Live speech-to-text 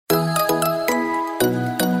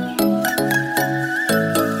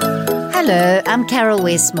Hello, I'm Carol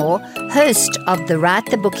Westmore, host of the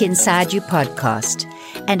Write the Book Inside You podcast,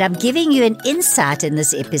 and I'm giving you an insight in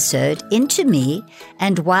this episode into me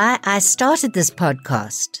and why I started this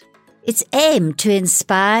podcast. It's aimed to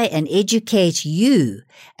inspire and educate you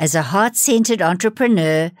as a heart-centered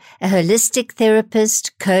entrepreneur, a holistic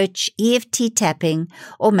therapist, coach, EFT tapping,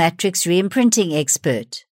 or matrix reimprinting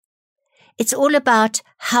expert. It's all about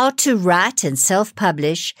how to write and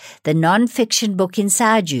self-publish the non-fiction book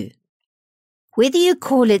inside you. Whether you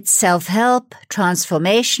call it self-help,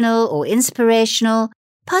 transformational, or inspirational,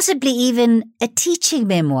 possibly even a teaching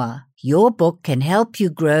memoir, your book can help you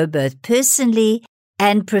grow both personally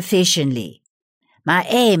and professionally. My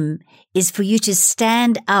aim is for you to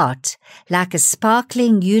stand out like a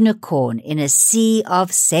sparkling unicorn in a sea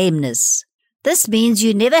of sameness. This means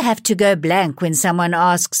you never have to go blank when someone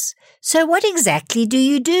asks, "So what exactly do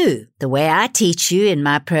you do?" The way I teach you in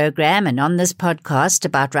my program and on this podcast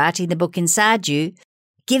about writing the book inside you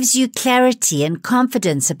gives you clarity and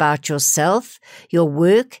confidence about yourself, your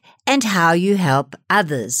work, and how you help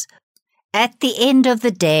others. At the end of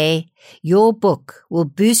the day, your book will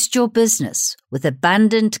boost your business with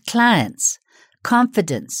abundant clients,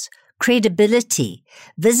 confidence, credibility,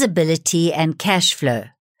 visibility, and cash flow.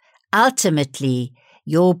 Ultimately,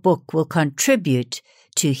 your book will contribute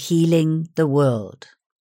to healing the world.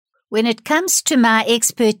 When it comes to my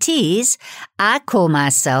expertise, I call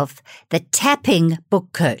myself the tapping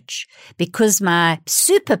book coach because my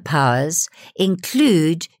superpowers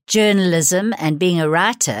include journalism and being a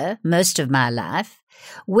writer most of my life,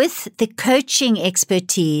 with the coaching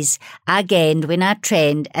expertise I gained when I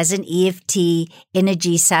trained as an EFT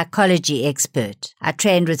energy psychology expert. I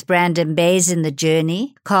trained with Brandon Bays in The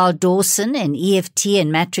Journey, Carl Dawson in EFT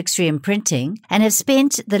and matrix reimprinting, and have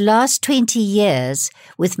spent the last 20 years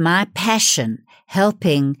with my passion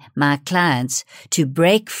helping my clients to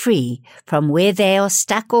break free from where they are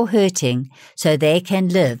stuck or hurting so they can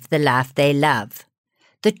live the life they love.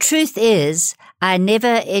 The truth is, I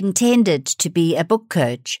never intended to be a book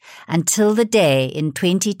coach until the day in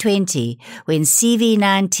 2020 when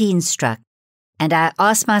CV-19 struck, and I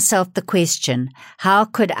asked myself the question, how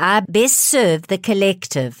could I best serve the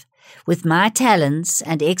collective with my talents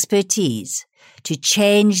and expertise to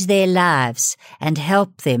change their lives and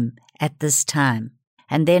help them at this time?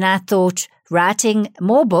 And then I thought writing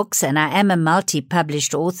more books, and I am a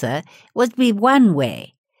multi-published author, would be one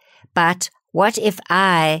way. But what if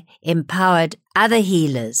I empowered other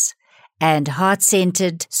healers and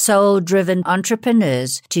heart-centered, soul-driven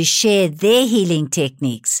entrepreneurs to share their healing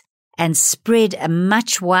techniques and spread a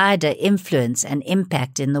much wider influence and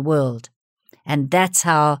impact in the world? And that's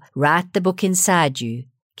how Write the Book Inside You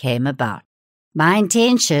came about. My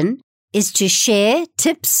intention is to share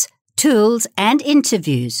tips, tools, and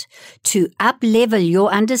interviews to up-level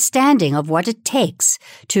your understanding of what it takes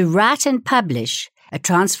to write and publish a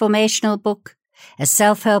transformational book, a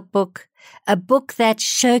self-help book, a book that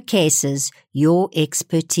showcases your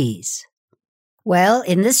expertise. Well,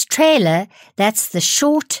 in this trailer, that's the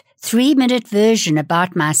short 3-minute version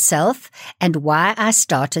about myself and why I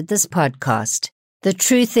started this podcast. The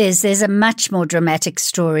truth is, there's a much more dramatic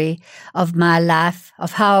story of my life,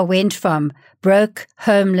 of how I went from broke,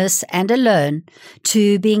 homeless, and alone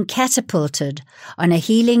to being catapulted on a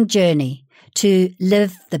healing journey to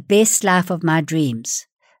live the best life of my dreams.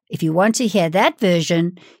 If you want to hear that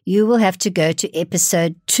version, you will have to go to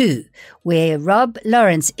episode 2, where Rob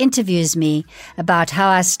Lawrence interviews me about how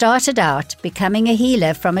I started out becoming a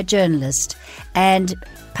healer from a journalist and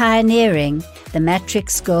pioneering the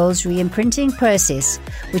Matrix Goals reimprinting process,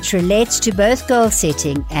 which relates to both goal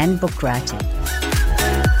setting and book writing.